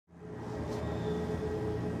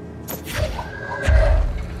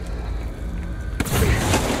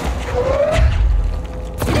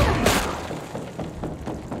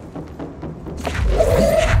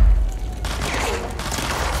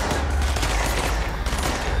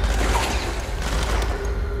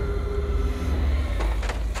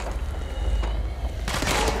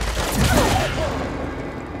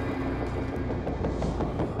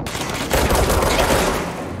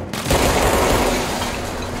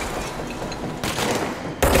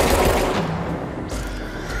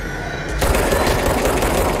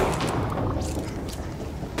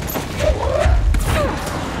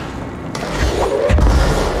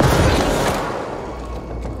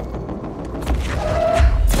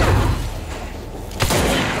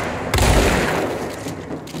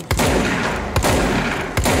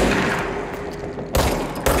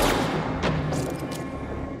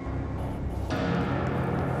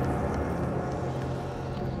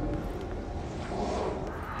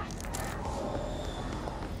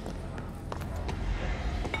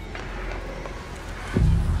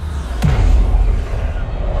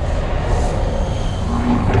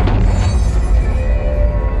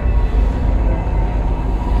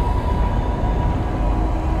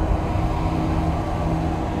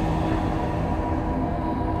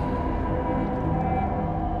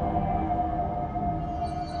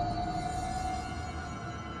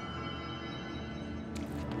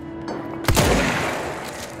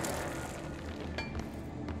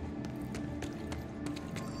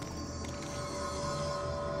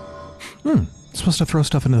supposed to throw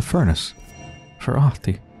stuff into the furnace. For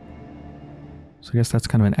Ahti. So I guess that's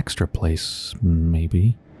kind of an extra place,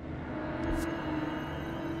 maybe.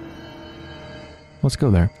 Let's go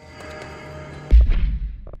there.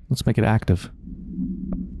 Let's make it active.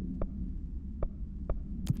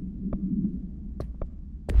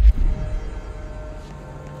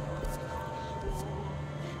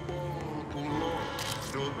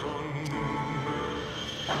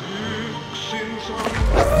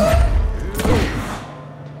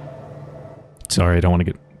 Sorry, I don't want to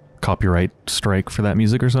get copyright strike for that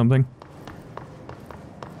music or something.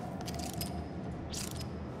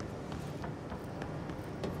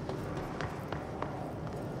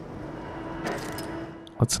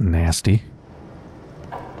 That's nasty.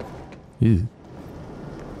 Ew.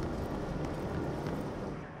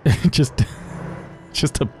 just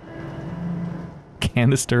a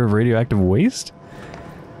canister of radioactive waste?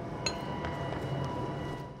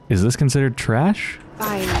 Is this considered trash?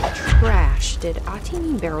 By trash, did Ahti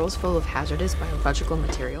mean barrels full of hazardous biological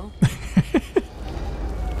material?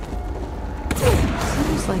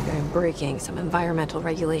 Seems like I'm breaking some environmental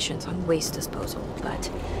regulations on waste disposal, but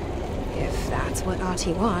if that's what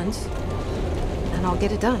Ahti wants, then I'll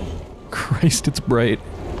get it done. Christ, it's bright.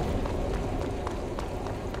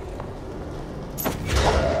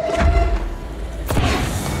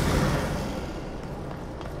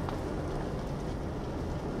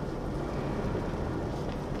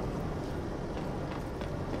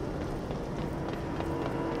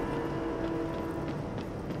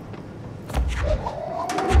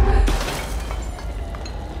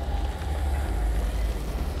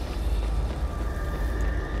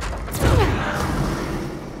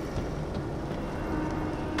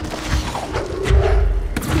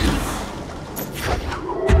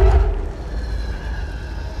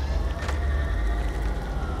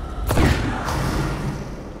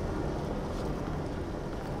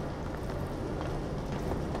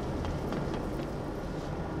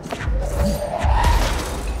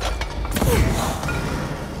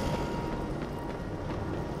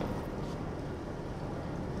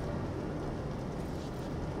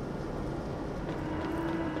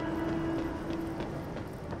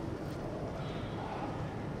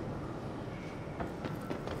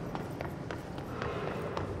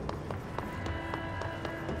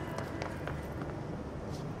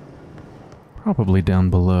 Probably down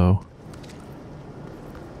below.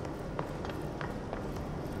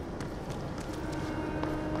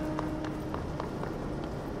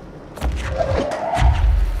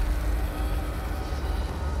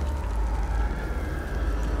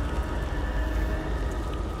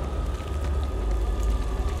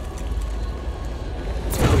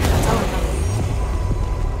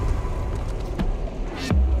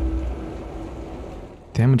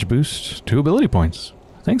 Damage boost, 2 ability points.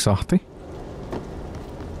 Thanks, Ahti.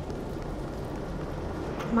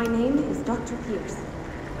 My name is Dr. Pierce,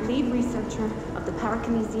 lead researcher of the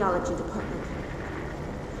Parakinesiology Department.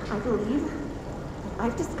 I believe that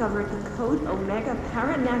I've discovered the Code Omega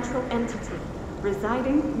paranatural entity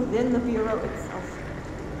residing within the Bureau itself,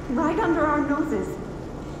 right under our noses.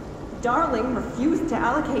 Darling refused to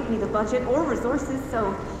allocate me the budget or resources,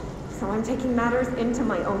 so I'm taking matters into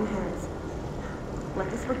my own hands. Let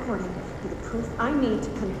this recording be the proof I need to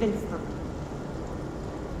convince them.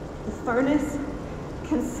 The furnace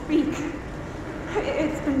can speak.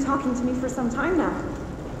 It's been talking to me for some time now.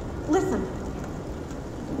 Listen.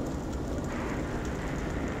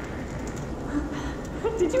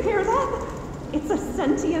 Did you hear that? It's a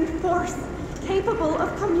sentient force capable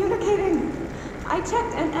of communicating. I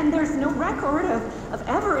checked and there's no record of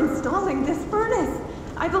ever installing this furnace.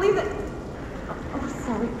 I believe that... Oh,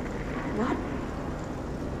 sorry. What?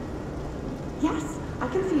 Yes, I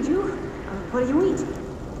can feed you. What do you eat?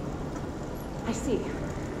 I see.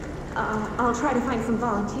 I'll try to find some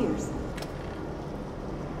volunteers.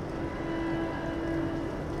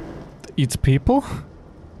 Eats people?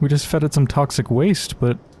 We just fed it some toxic waste,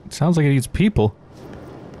 but it sounds like it eats people.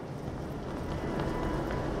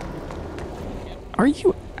 Are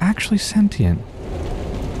you actually sentient?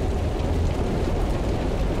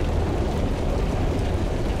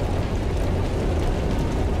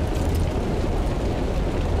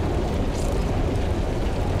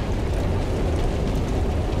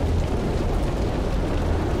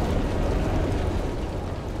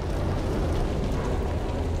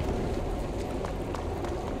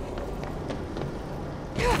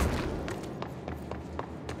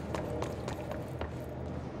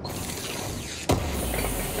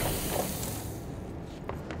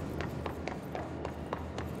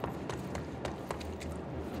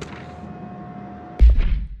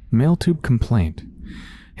 Mail tube complaint.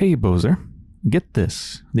 Hey, Bozer. Get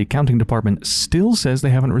this. The accounting department still says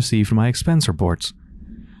they haven't received my expense reports.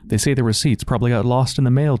 They say the receipts probably got lost in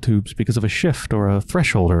the mail tubes because of a shift or a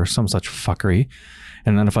threshold or some such fuckery,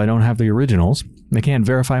 and then if I don't have the originals, they can't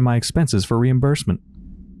verify my expenses for reimbursement.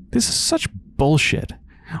 This is such bullshit.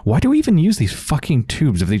 Why do we even use these fucking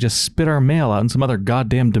tubes if they just spit our mail out in some other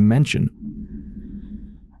goddamn dimension?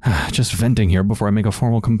 Just venting here before I make a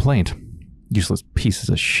formal complaint. Useless pieces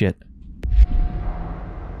of shit.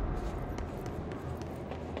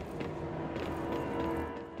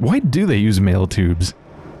 Why do they use mail tubes?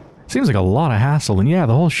 Seems like a lot of hassle, and yeah,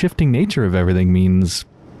 the whole shifting nature of everything means...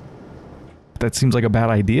 That seems like a bad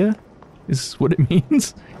idea? Is what it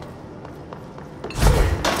means?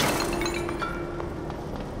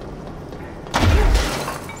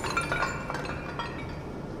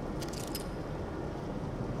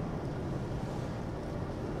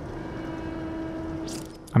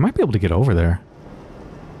 I might be able to get over there.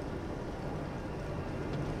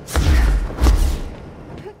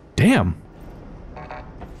 Damn!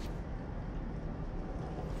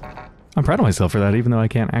 I'm proud of myself for that, even though I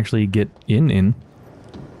can't actually get in.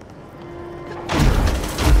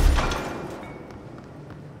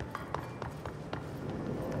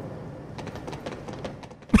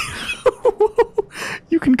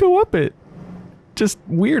 You can go up it. Just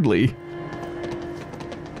weirdly.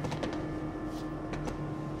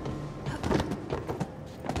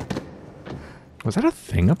 Was that a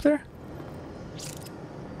thing up there?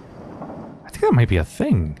 I think that might be a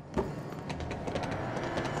thing.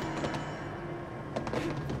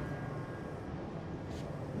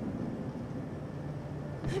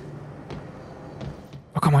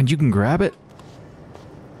 Oh, come on, you can grab it?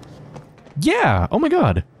 Yeah! Oh my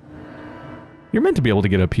god! You're meant to be able to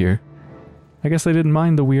get up here. I guess I didn't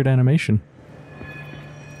mind the weird animation.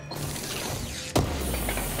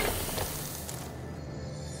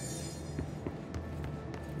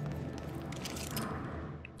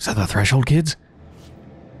 Is that the threshold, kids?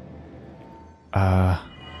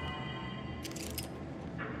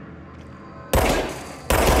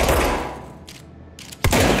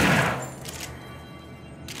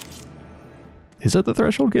 Is that the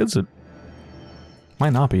threshold, kids? It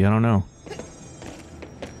might not be, I don't know.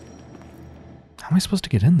 How am I supposed to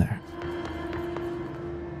get in there?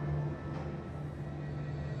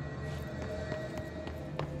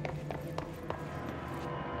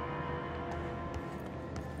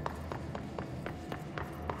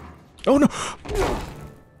 Oh no!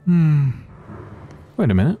 Wait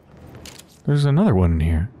a minute. There's another one in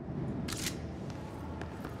here.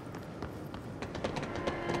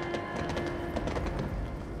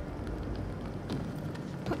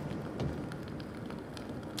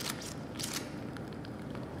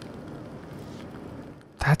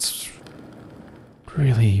 That's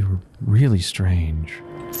really, really strange.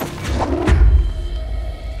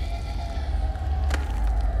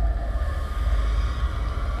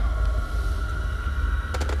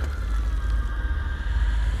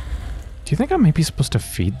 Do you think I may be supposed to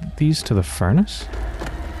feed these to the furnace?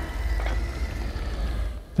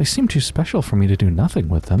 They seem too special for me to do nothing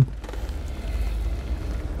with them.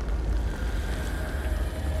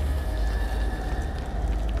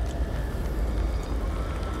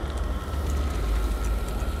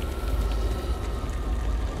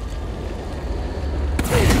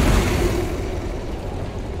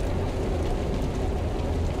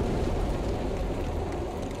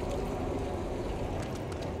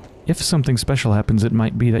 If something special happens, it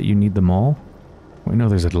might be that you need them all. We know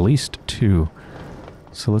there's at least 2.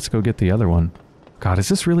 So let's go get the other one. God, is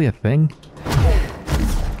this really a thing?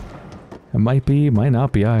 It might be, might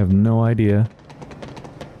not be, I have no idea.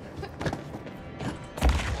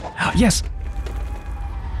 Yes!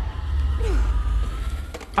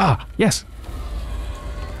 Ah, yes!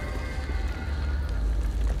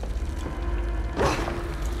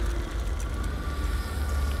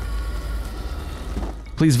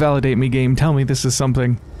 Please validate me, game. Tell me this is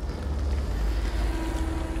something.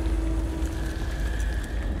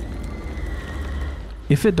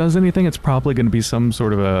 If it does anything, it's probably going to be some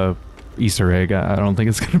sort of a Easter egg. I don't think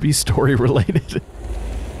it's going to be story related.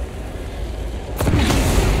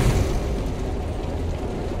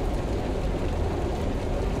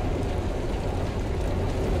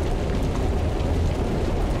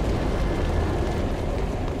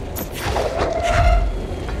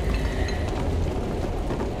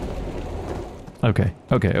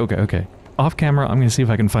 Okay. Off camera, I'm gonna see if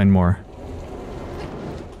I can find more.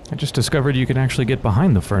 I just discovered you can actually get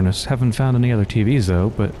behind the furnace. Haven't found any other TVs though,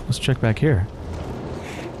 but let's check back here.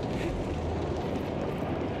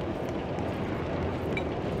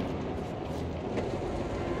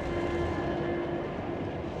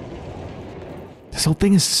 This whole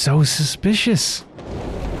thing is so suspicious.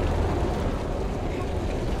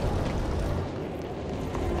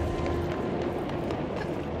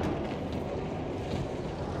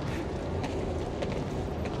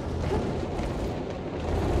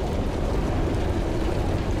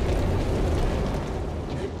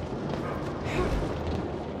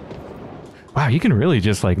 Wow, you can really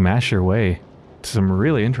just like mash your way to some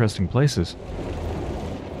really interesting places.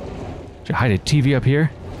 Did you hide a TV up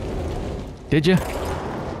here? Did you?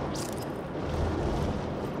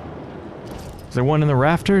 Is there one in the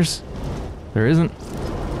rafters? There isn't.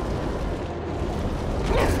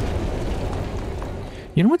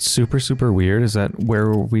 You know what's super weird is that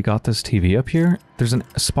where we got this TV up here, there's a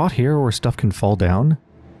spot here where stuff can fall down.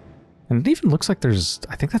 And it even looks like there's,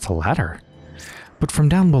 I think that's a ladder. But from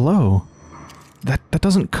down below, that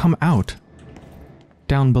doesn't come out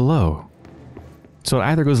down below. So it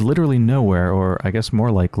either goes literally nowhere, or I guess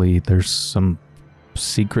more likely there's some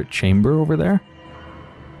secret chamber over there.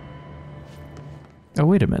 Oh,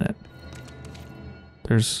 wait a minute.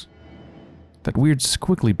 There's that weird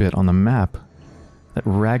squiggly bit on the map. That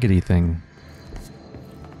raggedy thing.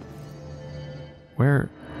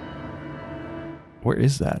 Where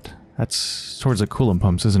is that? That's towards the coolant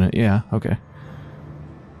pumps, isn't it? Yeah, okay.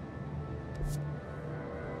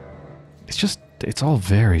 It's all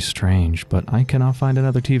very strange, but I cannot find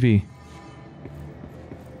another TV.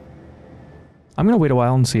 I'm gonna wait a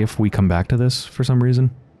while and see if we come back to this for some reason.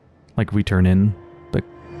 Like if we turn in the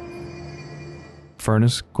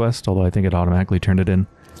furnace quest, although I think it automatically turned it in.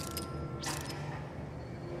 I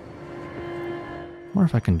wonder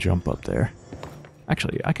if I can jump up there.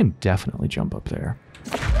 Actually, I can definitely jump up there.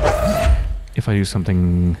 If I do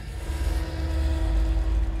something...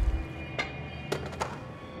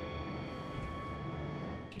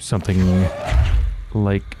 something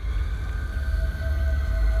like...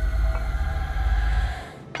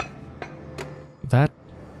 that?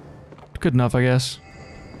 Good enough, I guess.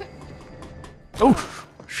 Oh!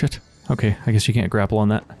 Shit. Okay, I guess you can't grapple on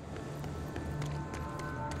that.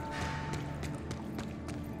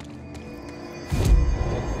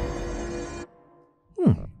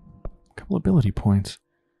 Couple ability points.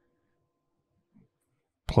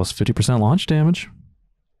 Plus 50% launch damage.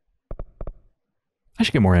 I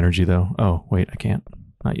should get more energy, though. Oh, wait, I can't.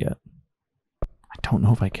 Not yet. I don't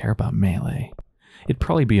know if I care about melee. It'd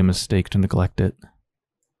probably be a mistake to neglect it.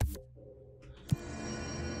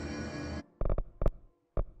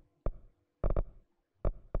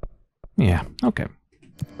 Yeah, okay.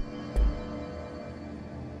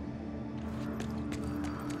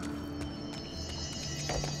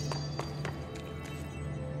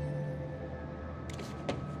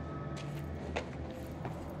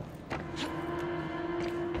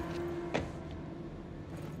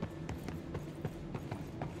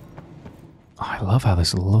 I love how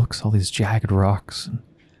this looks, all these jagged rocks and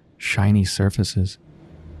shiny surfaces.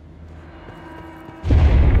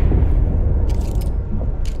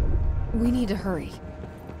 We need to hurry.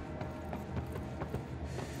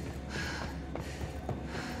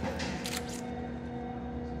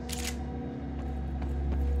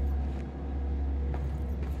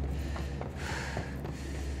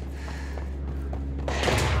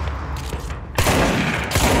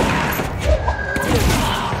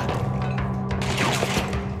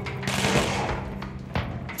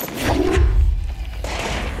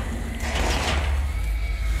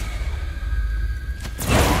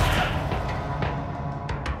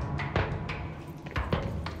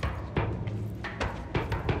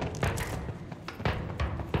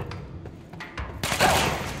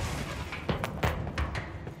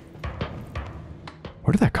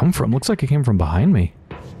 Where did that come from? Looks like it came from behind me.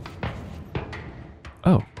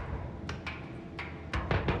 Oh.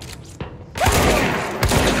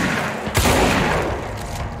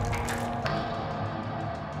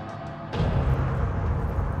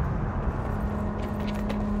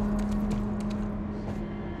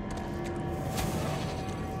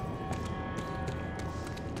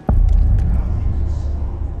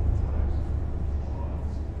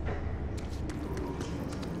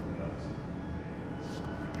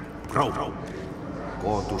 Crow,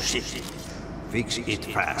 go to ship. Fix it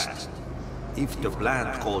fast. If the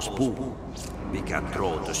plant goes boom, we can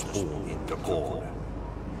throw the spoon in the corner.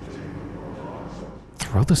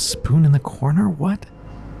 Throw the spoon in the corner? What?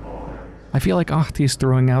 I feel like Ahti's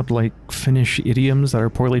throwing out, like, Finnish idioms that are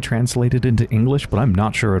poorly translated into English, but I'm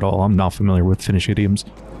not sure at all. I'm not familiar with Finnish idioms.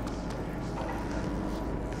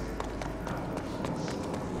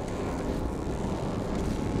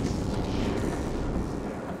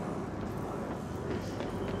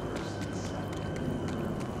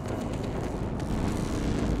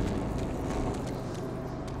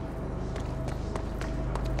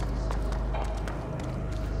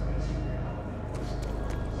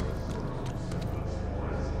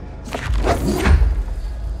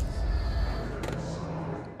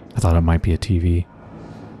 thought it might be a TV.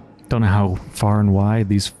 Don't know how far and wide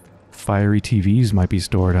these fiery TVs might be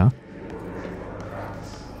stored, huh?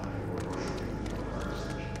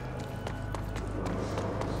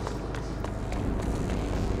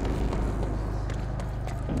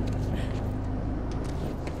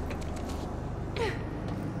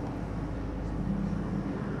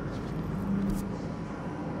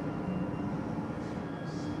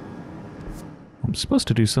 I'm supposed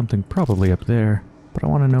to do something probably up there, but I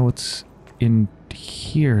want to know what's in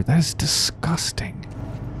here. That is disgusting.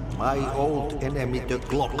 My old enemy, the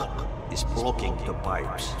clock, is blocking the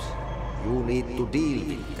pipes. You need to deal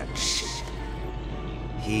with that shit.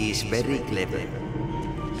 He is very clever.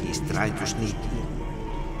 He's trying to sneak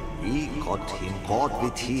in. We got him caught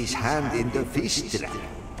with his hand in the fish trap.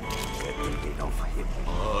 Get rid of him.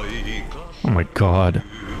 Oh my god.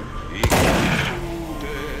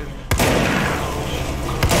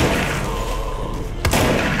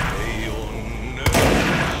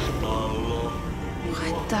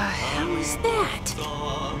 What the hell is that?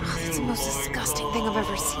 Oh, that's the most disgusting thing I've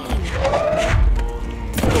ever seen.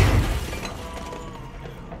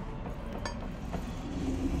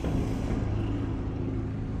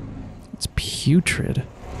 It's putrid.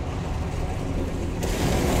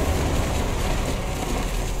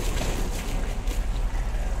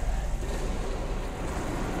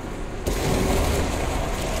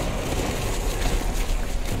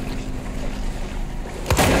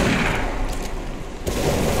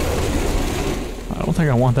 I don't think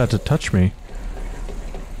I want that to touch me.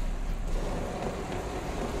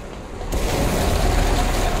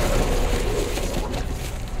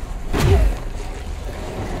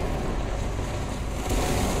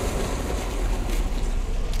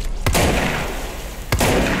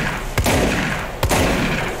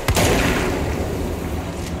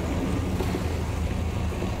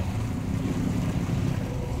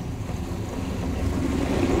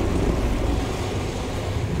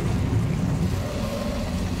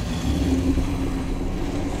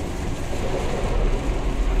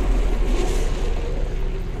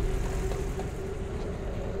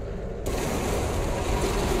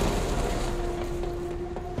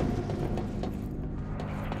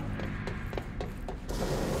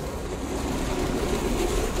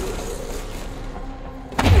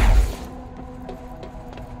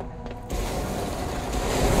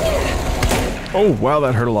 Oh, wow,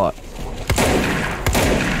 that hurt a lot.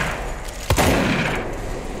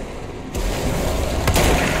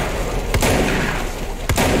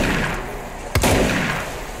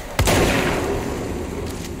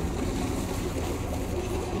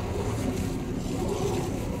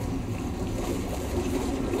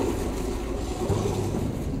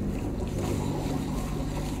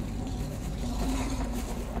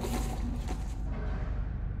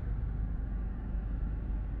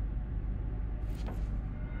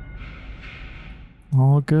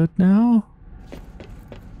 All good now?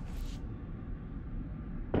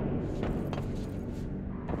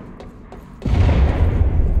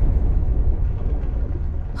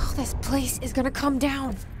 Oh, this place is gonna come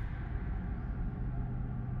down.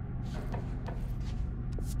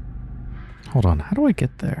 Hold on, how do I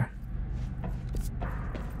get there?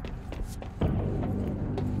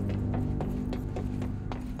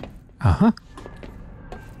 Uh-huh.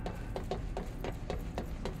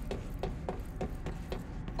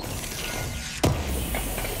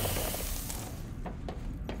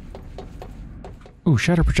 Ooh,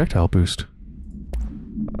 shatter projectile boost.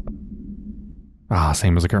 Ah,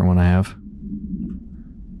 same as the current one I have.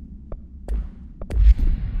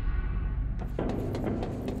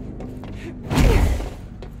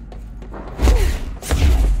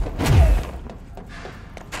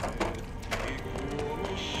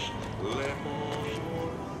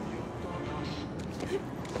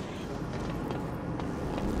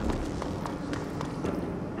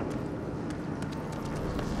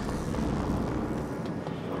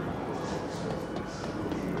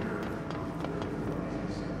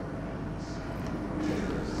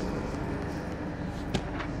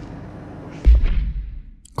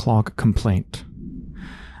 Clog complaint.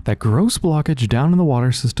 That gross blockage down in the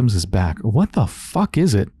water systems is back. What the fuck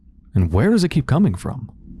is it? And where does it keep coming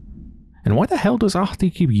from? And why the hell does Ahti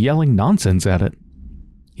keep yelling nonsense at it?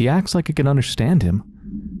 He acts like it can understand him.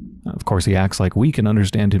 Of course, he acts like we can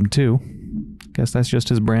understand him too. Guess that's just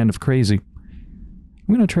his brand of crazy.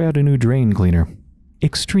 I'm gonna try out a new drain cleaner.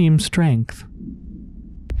 Extreme strength.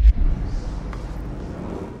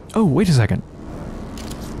 Oh, wait a second.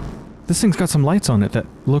 This thing's got some lights on it that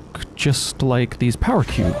look just like these power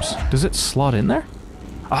cubes. Does it slot in there?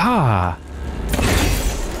 Ah!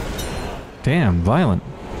 Damn, violent.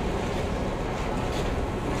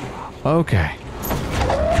 Okay.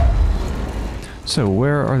 So,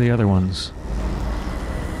 where are the other ones?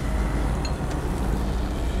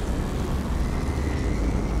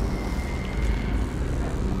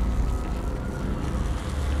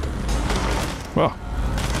 Whoa.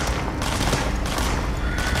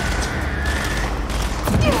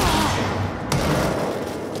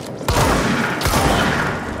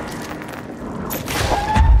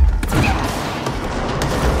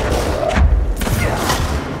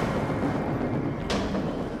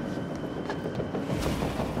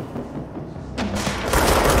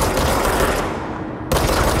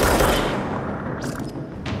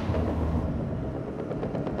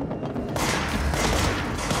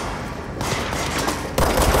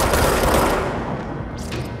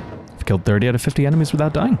 Killed 30 out of 50 enemies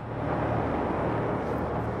without dying.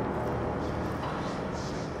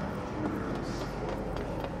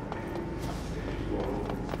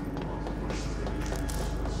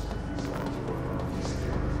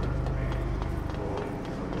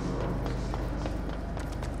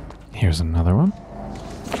 Here's another one.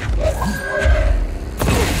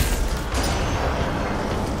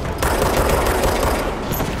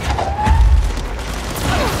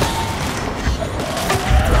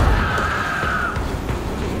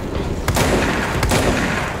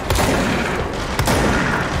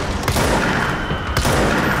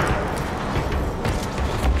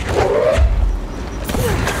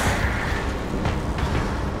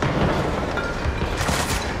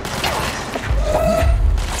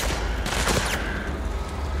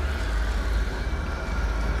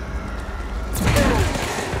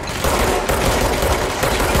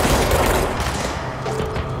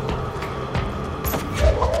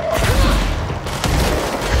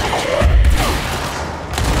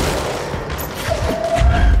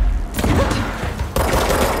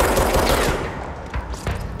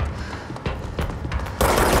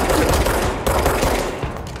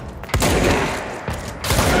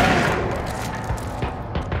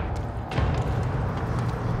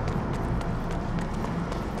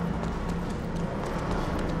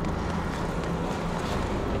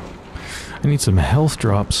 I need some health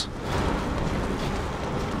drops.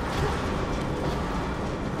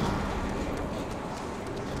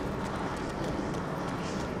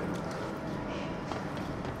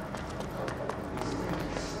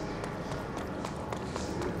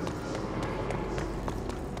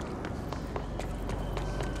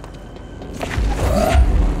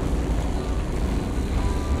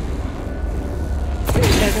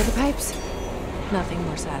 There go the pipes. Nothing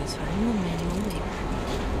more satisfying than manual labor.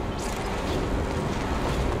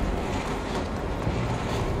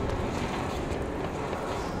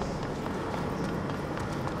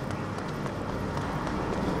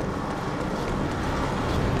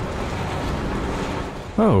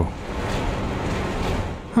 Oh.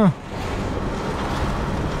 Huh.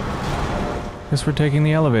 Guess we're taking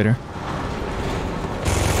the elevator.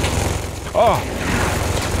 Oh!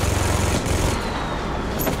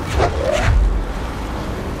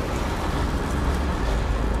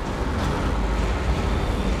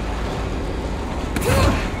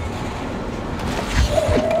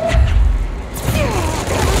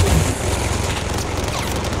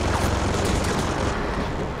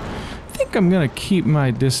 I'm gonna keep my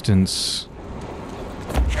distance.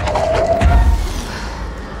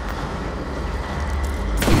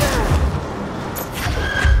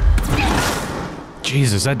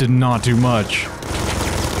 Jesus, that did not do much.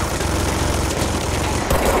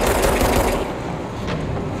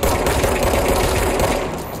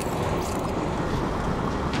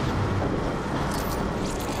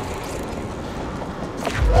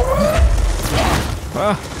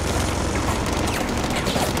 Ah.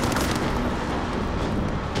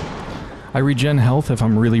 I regen health if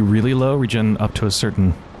I'm really, really low. Regen up to a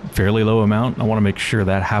certain fairly low amount. I want to make sure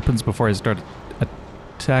that happens before I start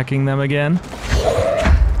attacking them again.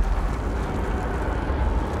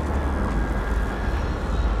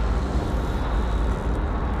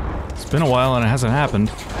 It's been a while and it hasn't happened.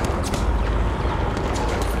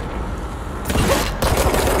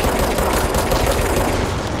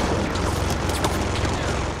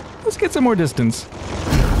 Let's get some more distance.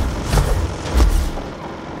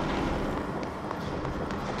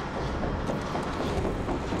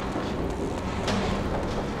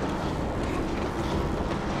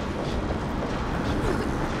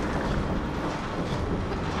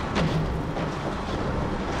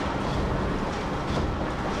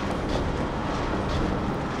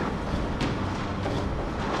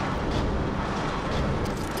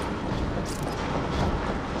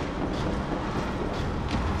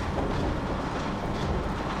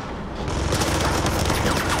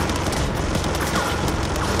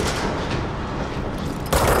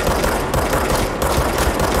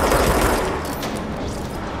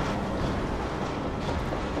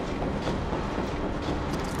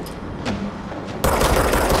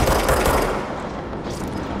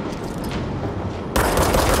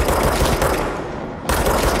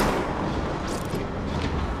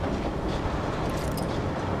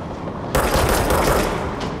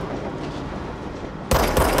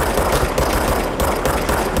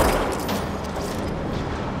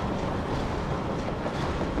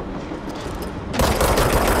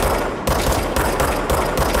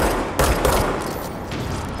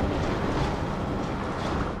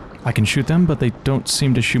 I can shoot them, but they don't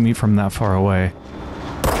seem to shoot me from that far away.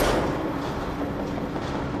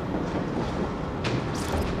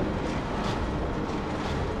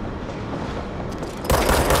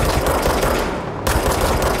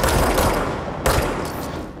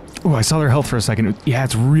 Oh, I saw their health for a second. Yeah,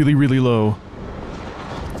 it's really, really low.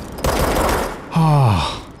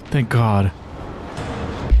 Oh, thank God.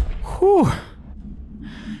 Whew.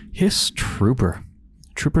 Hiss Trooper.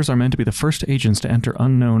 Troopers are meant to be the first agents to enter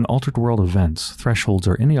unknown altered world events, thresholds,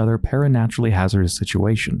 or any other paranaturally hazardous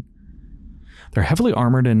situation. They're heavily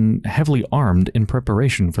armored and heavily armed in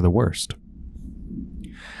preparation for the worst.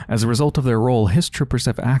 As a result of their role, Hiss Troopers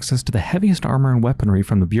have access to the heaviest armor and weaponry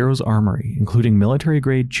from the Bureau's armory, including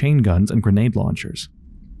military-grade chain guns and grenade launchers.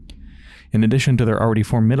 In addition to their already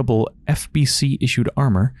formidable FBC-issued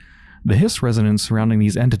armor, the Hiss resonance surrounding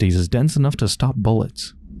these entities is dense enough to stop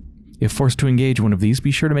bullets. If forced to engage one of these, be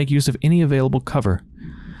sure to make use of any available cover.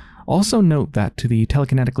 Also note that, to the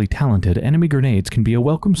telekinetically talented, enemy grenades can be a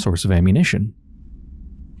welcome source of ammunition.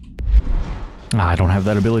 I don't have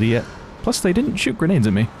that ability yet. Plus, they didn't shoot grenades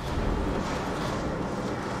at me.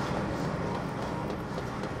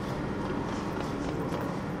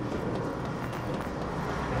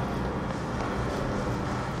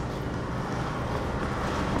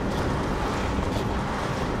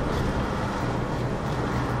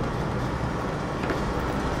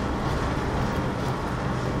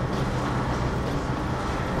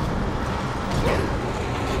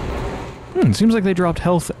 Seems like they dropped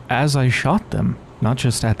health as I shot them, not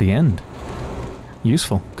just at the end.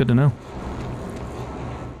 Useful. Good to know.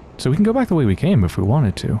 So we can go back the way we came if we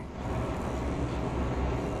wanted to.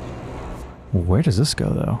 Where does this go,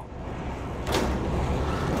 though?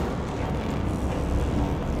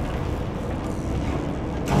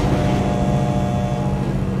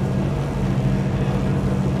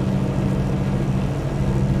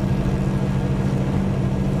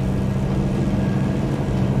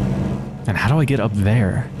 And how do I get up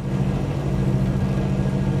there?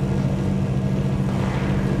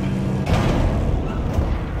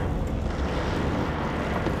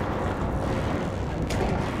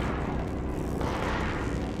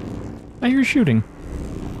 I hear shooting.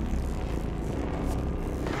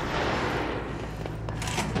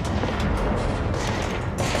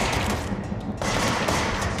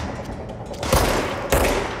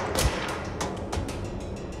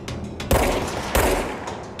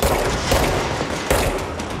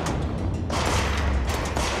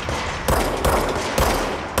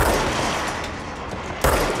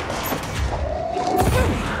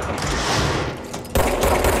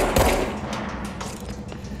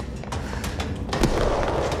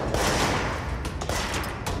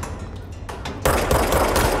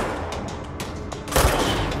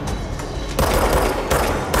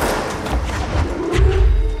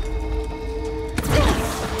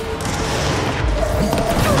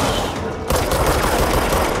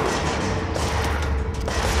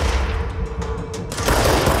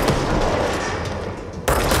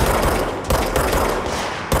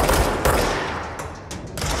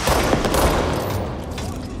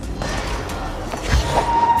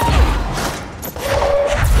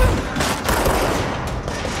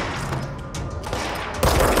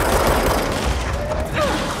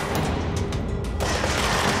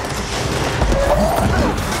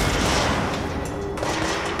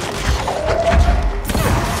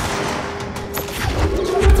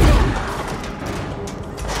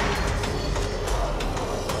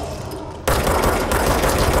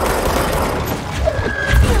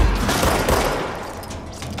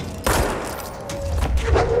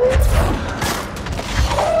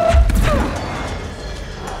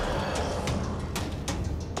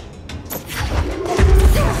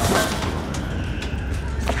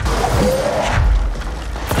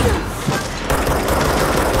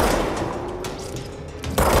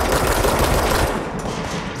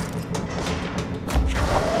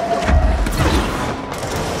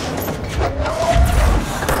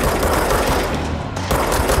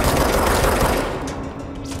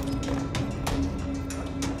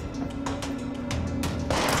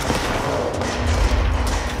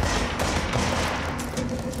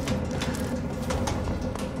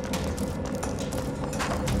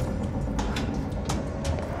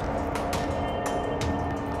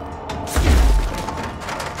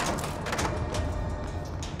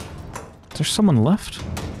 Is there someone left?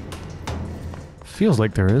 Feels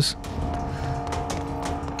like there is.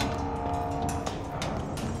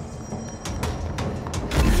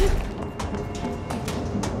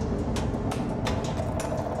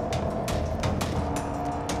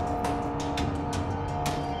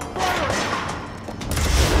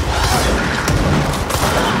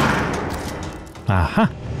 Aha!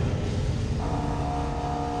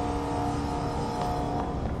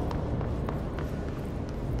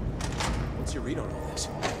 What's your read on all this?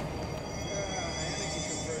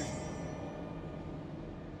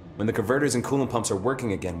 When the converters and coolant pumps are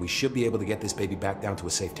working again, we should be able to get this baby back down to a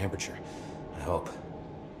safe temperature. I hope.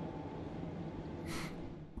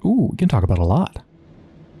 Ooh, we can talk about a lot.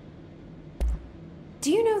 Do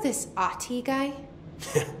you know this Ati guy?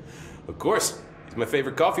 Of course. He's my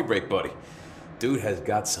favorite coffee break buddy. Dude has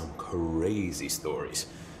got some crazy stories.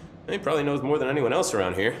 And he probably knows more than anyone else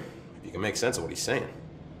around here, if you can make sense of what he's saying.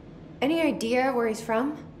 Any idea where he's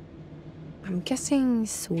from? I'm guessing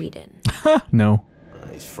Sweden. No.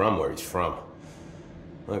 He's from where he's from.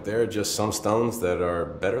 Look, there are just some stones that are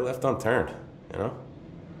better left unturned, you know?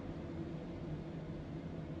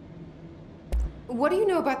 What do you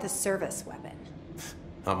know about the service weapon?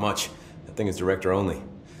 Not much. That thing is director only.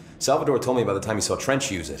 Salvador told me by the time he saw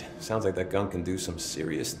Trench use it. Sounds like that gun can do some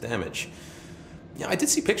serious damage. Yeah, I did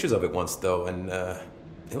see pictures of it once, though, and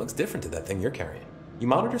it looks different to that thing you're carrying. You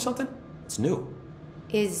modded or something? It's new.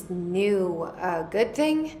 Is new a good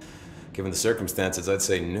thing? Given the circumstances, I'd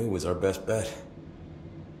say new is our best bet.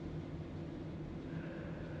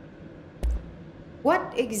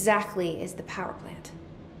 What exactly is the power plant?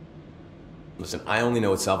 Listen, I only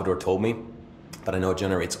know what Salvador told me, but I know it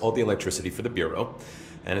generates all the electricity for the Bureau,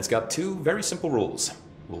 and it's got two very simple rules.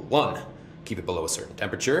 Rule 1, keep it below a certain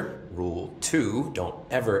temperature. Rule 2, don't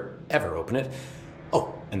ever, ever open it.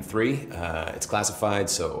 Oh, and 3, it's classified,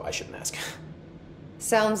 so I shouldn't ask.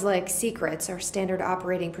 Sounds like secrets are standard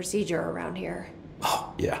operating procedure around here.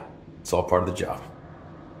 Oh, yeah. It's all part of the job.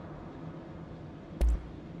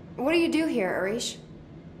 What do you do here, Arish?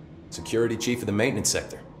 Security chief of the maintenance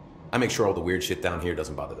sector. I make sure all the weird shit down here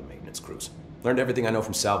doesn't bother the maintenance crews. Learned everything I know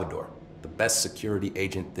from Salvador. The best security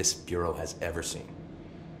agent this bureau has ever seen.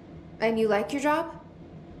 And you like your job?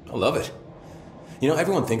 I love it. You know,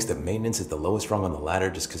 everyone thinks that maintenance is the lowest rung on the ladder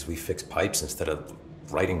just because we fix pipes instead of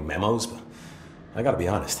writing memos, but I gotta be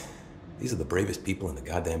honest. These are the bravest people in the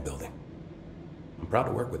goddamn building. I'm proud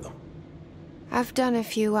to work with them. I've done a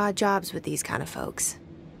few odd jobs with these kind of folks.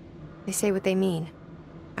 They say what they mean.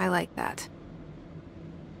 I like that.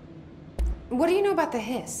 What do you know about the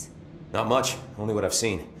Hiss? Not much, only what I've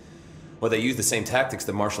seen. Well, they use the same tactics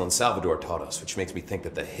that Marshall and Salvador taught us, which makes me think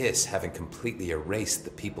that the Hiss haven't completely erased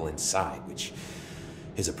the people inside, which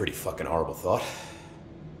is a pretty fucking horrible thought.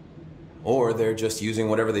 Or they're just using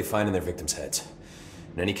whatever they find in their victims' heads.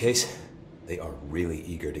 In any case, they are really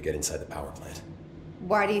eager to get inside the power plant.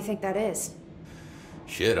 Why do you think that is?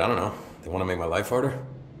 Shit, I don't know. They want to make my life harder?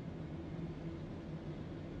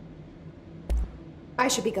 I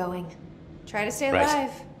should be going. Try to stay Right.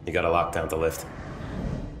 alive. You got a lockdown to lift.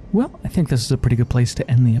 Well, I think this is a pretty good place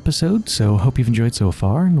to end the episode, so hope you've enjoyed so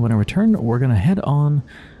far, and when I return, we're going to head on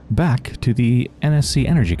back to the NSC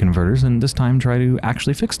energy converters and this time try to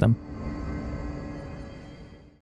actually fix them.